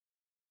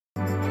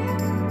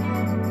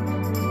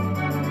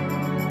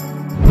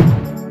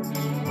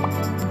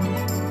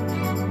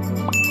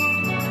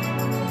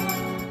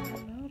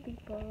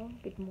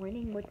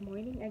Good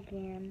morning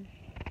again.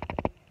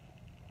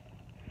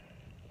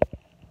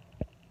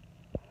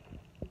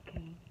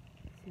 Okay,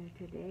 so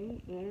today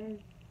is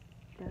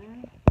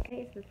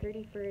the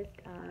 31st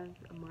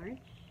of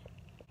March.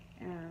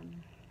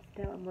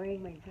 Still I'm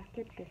wearing my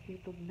jacket kasi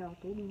tugnaw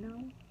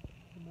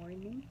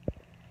morning.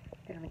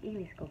 Pero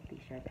mag-English ko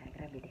t-shirt ha,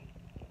 grabe din.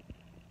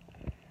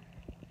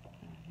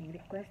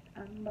 Nag-request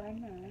ang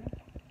bana.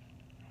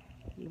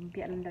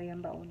 Lumpia lang daw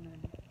yung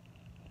baonan.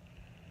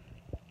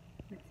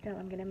 But still,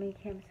 I'm gonna make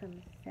him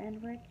some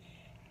sandwich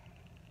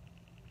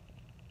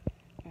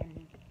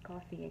and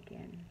coffee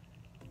again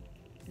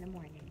in the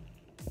morning.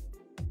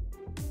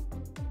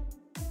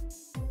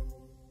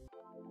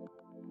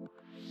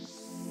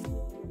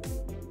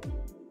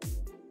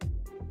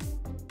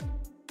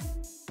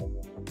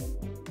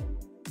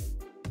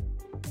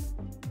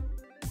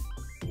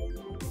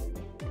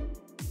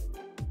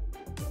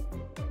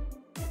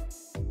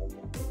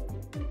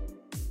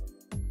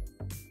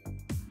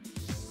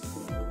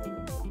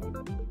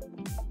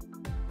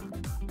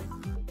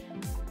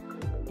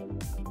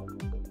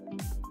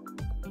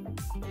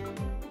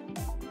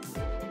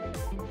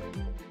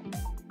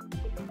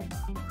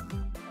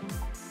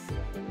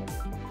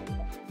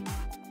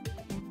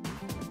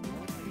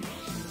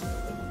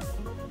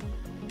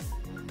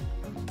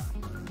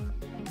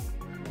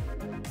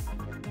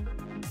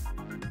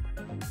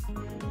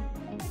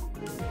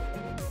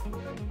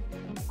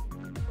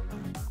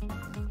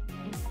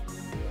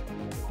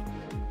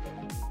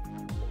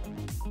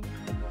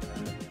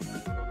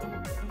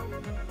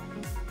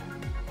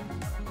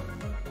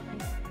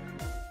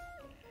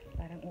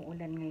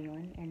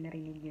 Ngayon, and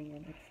narinig nyo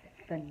yun, it's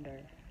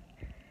thunder.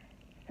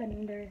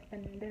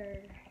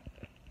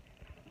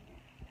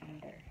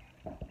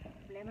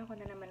 Problema ko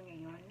na naman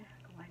ngayon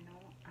kung ano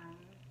ang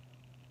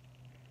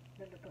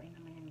lulutuin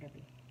naman yung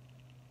gabi.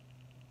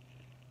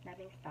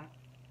 Daming stock,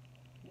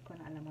 hindi ko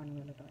na alam mo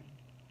anong lulutuin.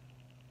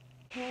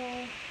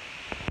 Hey,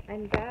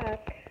 I'm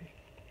back.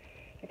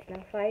 It's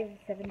now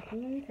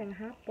 5:17 sa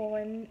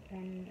hapon,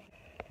 and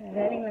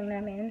galing lang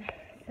namin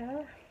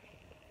sa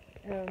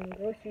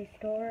grocery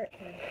store.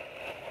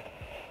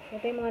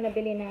 Ito yung mga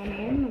nabili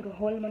namin.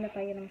 Mag-haul muna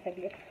tayo ng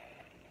saglit.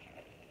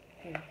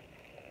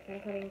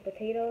 Meron kaming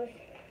potatoes.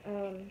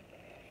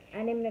 6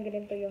 na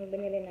ganito yung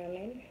binili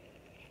namin.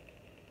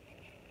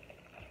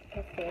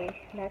 Kasi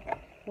that's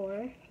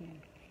for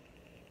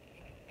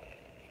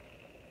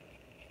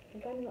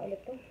magkano na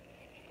ulit to?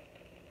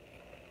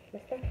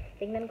 Basta,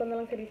 tingnan ko na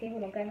lang sa resibo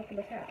magkano ito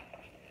ba siya.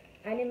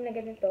 6 na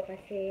ganito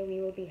kasi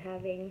we will be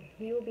having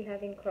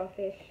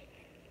crawfish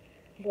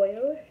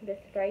boil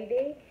this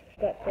Friday.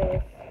 Got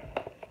this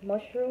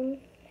mushrooms.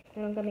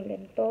 Meron kaming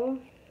ganito.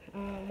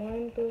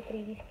 1, 2,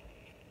 3,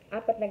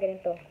 4 na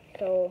ganito.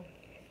 So,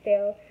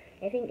 still,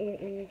 I think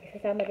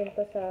isasama din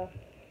to sa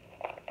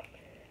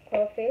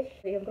crawfish.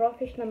 Yung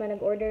crawfish naman,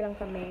 nag-order lang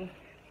kami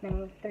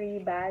ng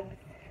 3 bags.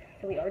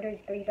 So, we ordered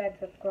 3 bags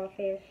of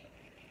crawfish.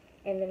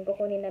 And then,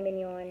 kukunin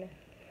namin yon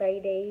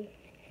Friday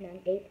ng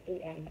 8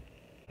 a.m.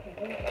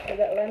 Okay. So,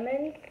 got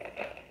lemons.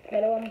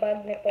 2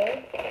 bag nito.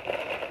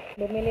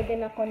 Bumili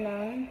din ako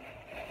ng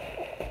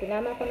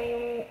sinama ko na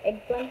yung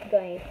eggplant,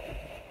 guys.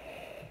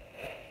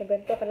 So,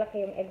 ganito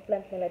kalaki yung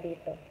eggplant nila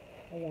dito.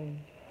 Ayan.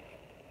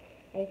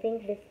 I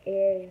think this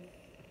is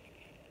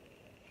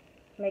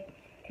like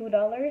 $2.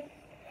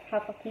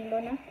 Half a kilo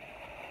na.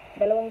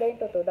 Dalawang gawin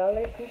to. $2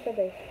 na siya,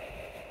 guys.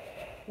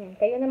 Ayan.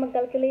 Kayo na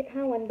mag-calculate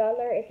ha. $1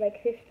 is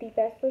like 50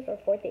 pesos or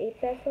 48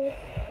 pesos.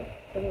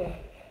 So, yun.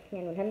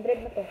 Ayan,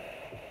 100 na to.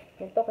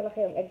 Ganito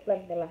kalaki yung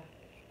eggplant nila.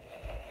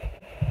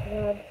 We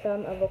have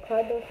some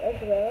avocados as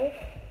well.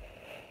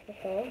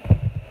 Ito.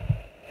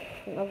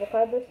 Yung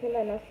avocados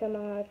nila nasa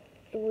mga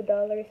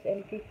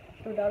 $2.50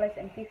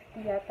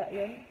 yata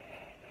yun.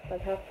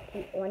 Pag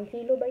 1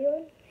 kilo ba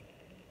yun?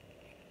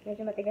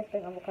 Medyo matigas pa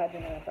yung avocado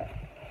nila pa.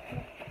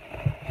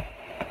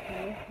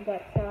 Okay.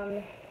 Got some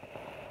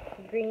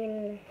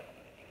green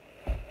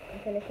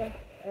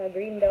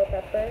green bell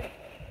pepper.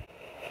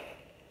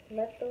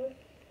 Lettuce.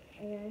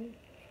 Ayan.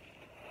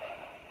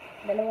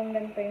 2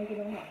 ganito yung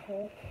kinuha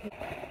ko.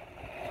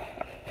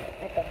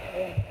 Ito,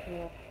 ayan,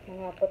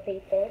 mga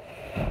potatoes.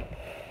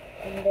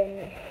 And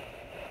then,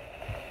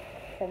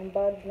 isang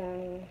bag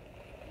ng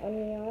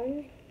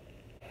onion.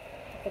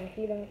 Isang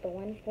kilang ito,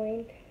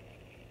 1.36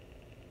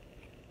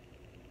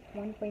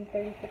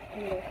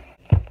 kilos.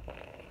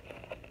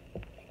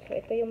 So,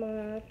 ito yung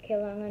mga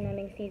kailangan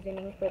naming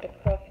seasoning for the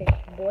crawfish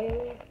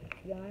boil.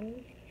 Yan.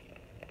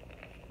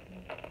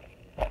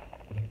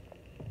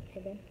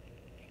 Diba?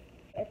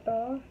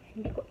 Ito,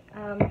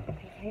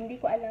 hindi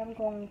ko alam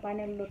kung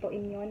paano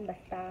lutuin yon.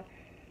 Basta,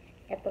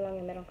 ito lang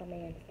yung meron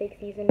kami yan. Steak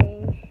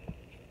seasoning.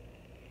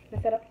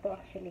 Masarap to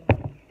actually.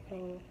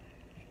 So,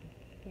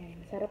 yan.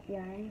 Masarap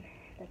yan.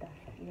 Ito.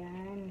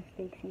 Yan.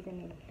 Steak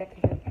seasoning.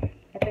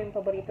 Ito yung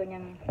paborito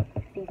niyang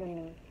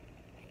seasoning.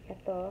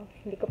 Ito.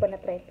 Hindi ko pa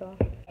na-try ito.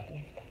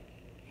 Ayan.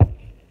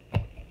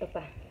 Ito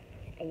pa.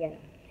 Ayan.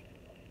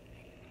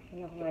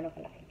 Ayan kung ano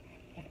kalaki.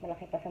 Mas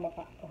malaki pa sa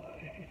mukha ko.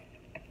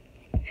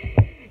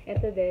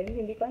 Ito din.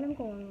 Hindi ko alam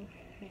kung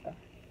ito.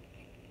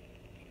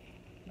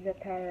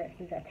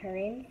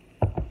 za'atarins.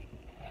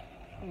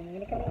 Ayan,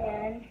 hindi kami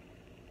yan.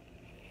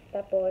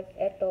 Tapos,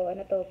 eto,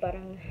 ano to,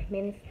 parang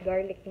minced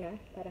garlic na.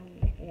 Parang,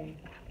 ayan.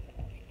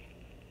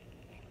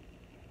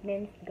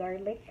 Minced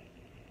garlic.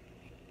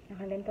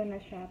 Nakalinto na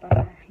siya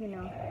para, you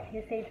know,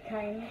 you save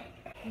time.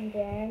 And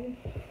then,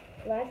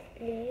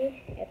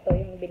 lastly, eto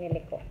yung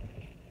binili ko.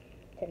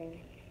 Tiyan.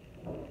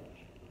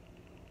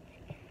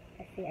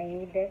 See, I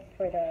need this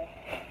for the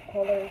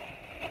color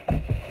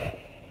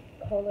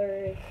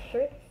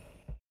shirts.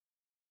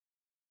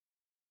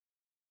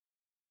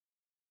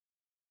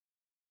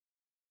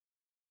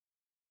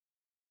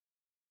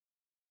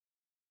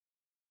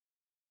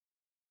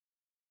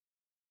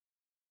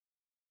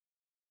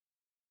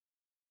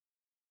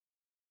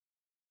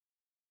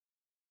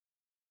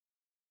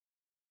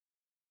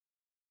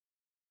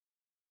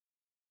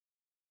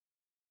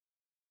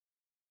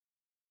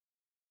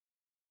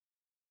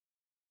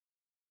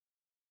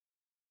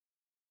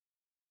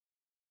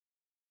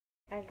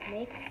 I've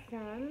made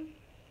some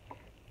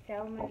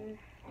salmon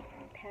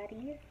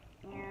patties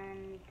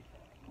and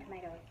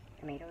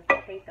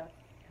potatoes,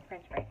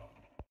 french fries.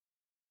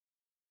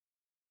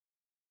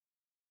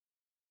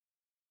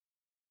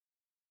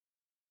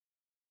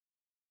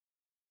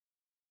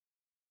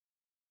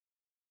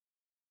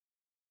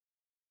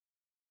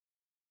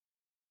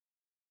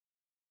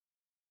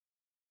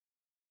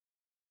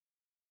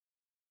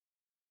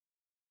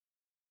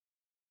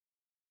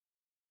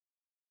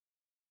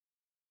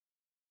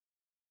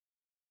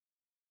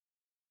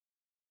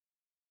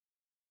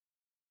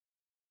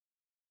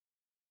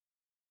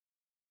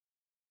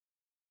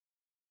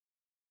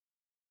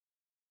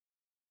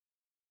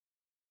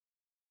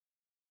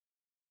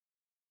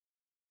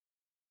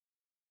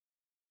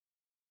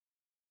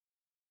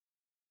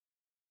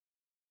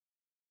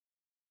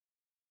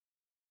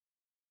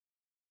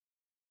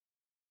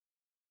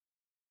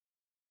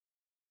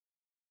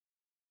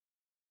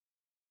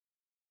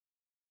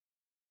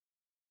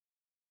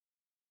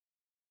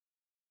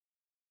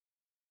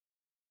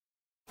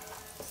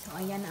 So,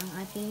 ayan ang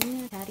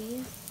ating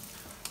patties.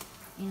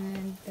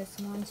 And this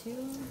one too.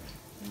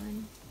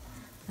 One.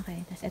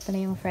 Okay, tas ito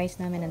na yung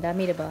fries namin. Ang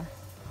dami, diba?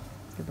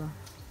 Diba?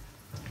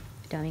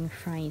 Daming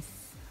fries.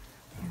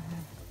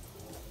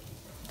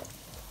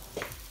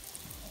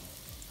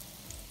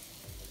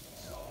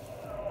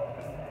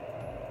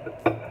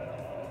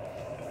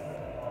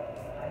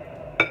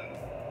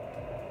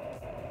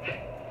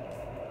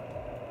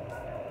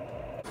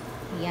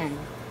 Yan.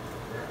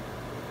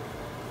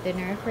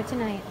 Dinner for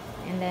tonight.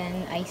 And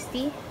then iced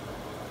tea.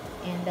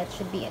 And that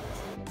should be it.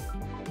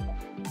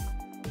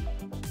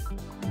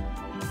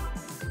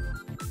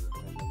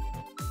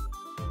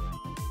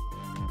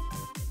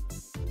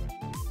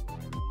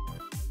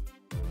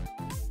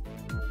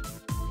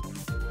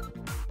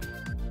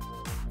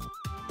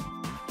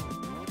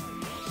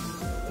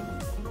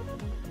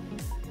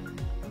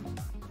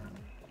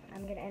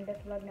 I'm gonna end this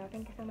vlog now.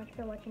 Thank you so much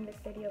for watching this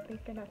video. Please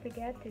do not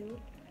forget to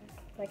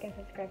like and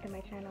subscribe to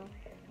my channel.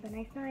 Have a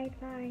nice night.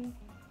 Bye.